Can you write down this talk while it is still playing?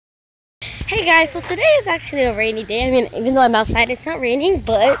Hey guys, so today is actually a rainy day. I mean, even though I'm outside, it's not raining,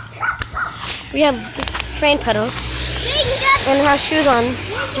 but we have rain puddles. And we have shoes on,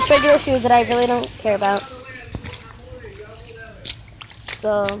 just regular shoes that I really don't care about.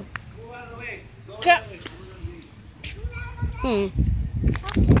 So, well,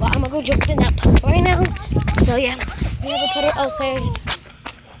 I'm gonna go jump in that puddle right now. So yeah, we have a puddle outside.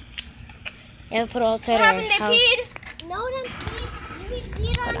 We have a puddle outside our house. No,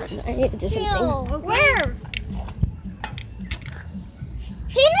 Hold on, I need to do something. Where?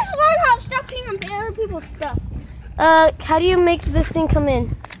 He needs to learn how to stop peeing on other people's stuff. How do you make this thing come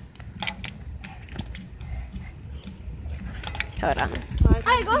in? Hold on.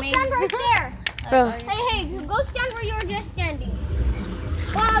 Hey, go stand right there. Bro. Hey, go stand where you were just standing.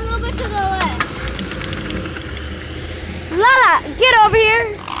 Well, a little bit to the left. Lala, get over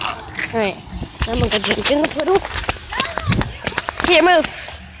here. Alright, I'm gonna go jump in the puddle. Here, move.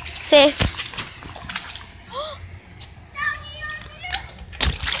 Sis.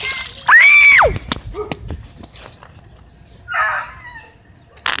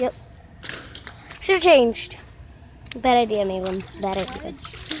 Yep. Should have changed. Bad idea, Malin. Bad idea.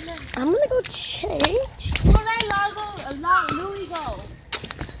 I'm gonna go change.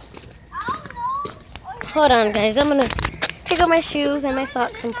 Hold on, guys. I'm gonna take off my shoes and my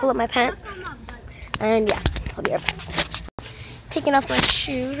socks and pull up my pants. And yeah, I'll be right back. Taking off my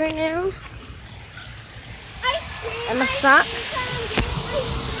shoes right now. And my socks.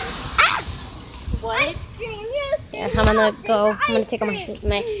 What? Yeah, I'm gonna go. I'm gonna take off my shoes.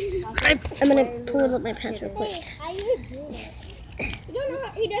 I'm gonna pull up my pants real quick.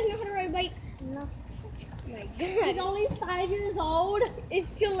 He doesn't know how to ride a bike. No. Oh my God. He's only 5 years old.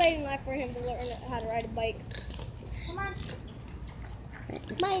 It's too late in life for him to learn how to ride a bike. Come on.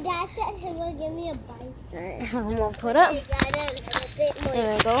 My dad said he would give me a bike. Alright, I'm gonna put up.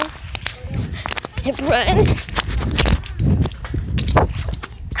 There we go. Hip run.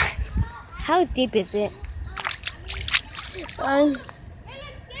 How deep is it?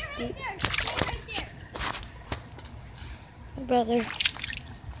 Deep. My brother.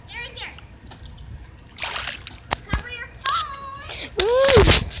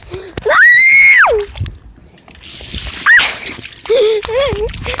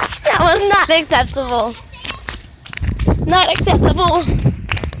 That was not acceptable. Not acceptable.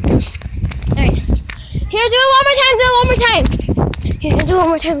 Alright. Here, do it one more time. Do it one more time. Here, do it one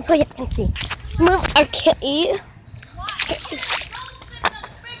more time so you can see. Move our kitty.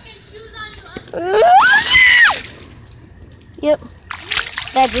 Yep.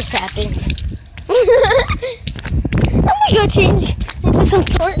 That just happened. I'm gonna go change into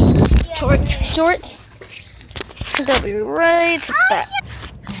some shorts. They'll be right back.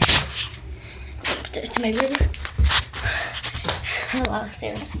 Upstairs to my room. Hello,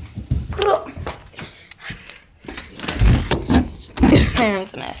 upstairs.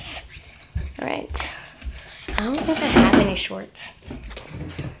 It's a mess. Alright. I don't think I have any shorts.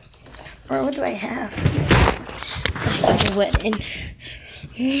 Or what do I have? These are wet and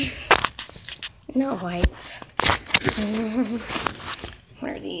no whites.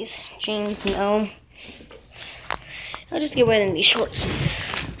 What are these? Jeans? No. I'll just get wet in these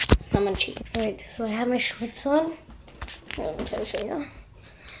shorts. I'm gonna cheat. Alright, so I have my shorts on. I'm gonna try to show you.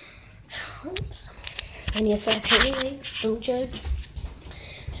 Shorts. And yes, I have hairy legs. Don't judge.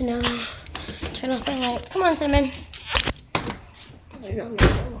 So now, turn off my lights. Come on, Cinnamon.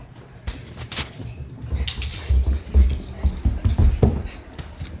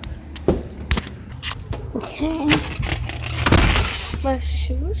 Okay. My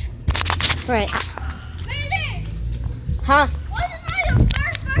shoes. Right. Huh? Wasn't I the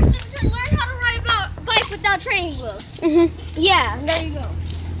first person to learn how to ride a bike without training wheels? Yeah, there you go.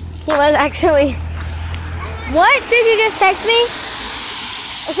 He was actually. What did you just text me?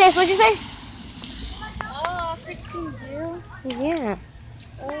 Sis, what'd you say? Oh, 16 you? Yeah.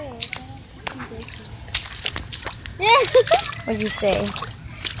 Oh. What'd you say?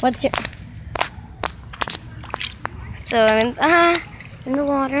 What's your? So I'm in the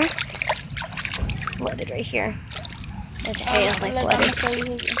water. It's flooded right here. There's hair like flooded.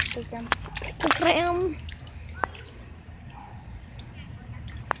 Instagram.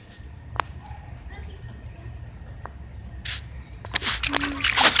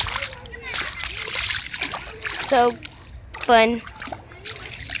 So fun.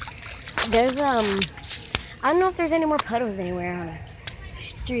 There's I don't know if there's any more puddles anywhere on the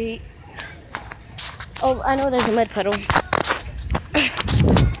street. Oh, I know there's a mud puddle.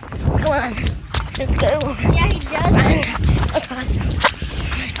 Come on, let's go. Yeah, he does. Run across.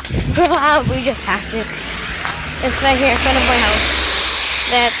 We just passed it. It's right here in front of my house.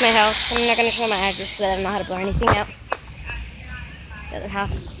 That's my house. I'm not gonna show my address because I don't know how to blur anything out. The other half.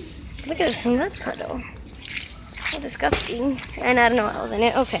 Look at this mud puddle. So disgusting. And I don't know what was in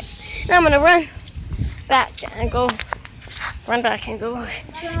it. Okay. Now I'm gonna run back and go. Run back and go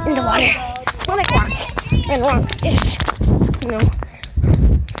in the water. I like walk and walk-ish. You know.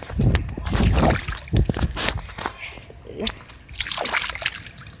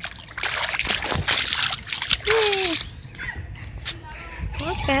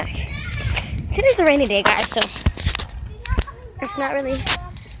 Walk back. Today's a rainy day, guys, so it's not really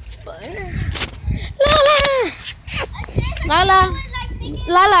fun. Lala! Lala!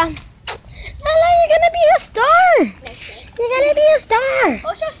 Lala! Lala, you're gonna be a star! You're gonna be a star!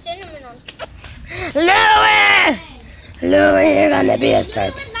 Also have cinnamon on. Louie! Louie, you're gonna be a star.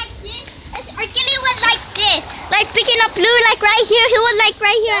 Hercules was like this. Like picking up Blue like right here. He was like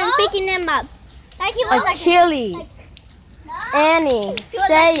right here and picking them up. Like he was Achilles. like Annie,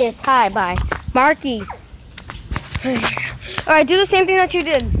 say it's hi, bye. Marky. Alright, do the same thing that you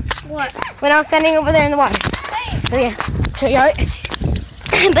did. What? When I was standing over there in the water. So yeah, show you out.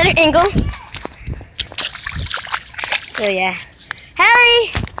 Better angle. So yeah.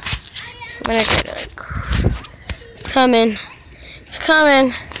 Harry! I'm gonna try to like, it's coming. It's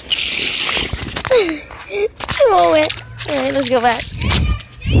coming. I'm all wet. Alright, let's go back.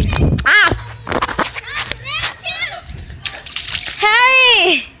 Ah!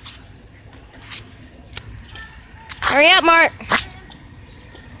 Harry! Hurry up, Mark.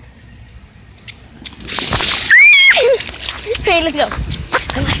 Alright, let's go.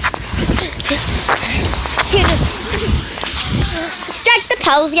 Here, just strike the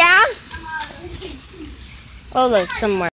pose, yeah? Oh, look, somewhere.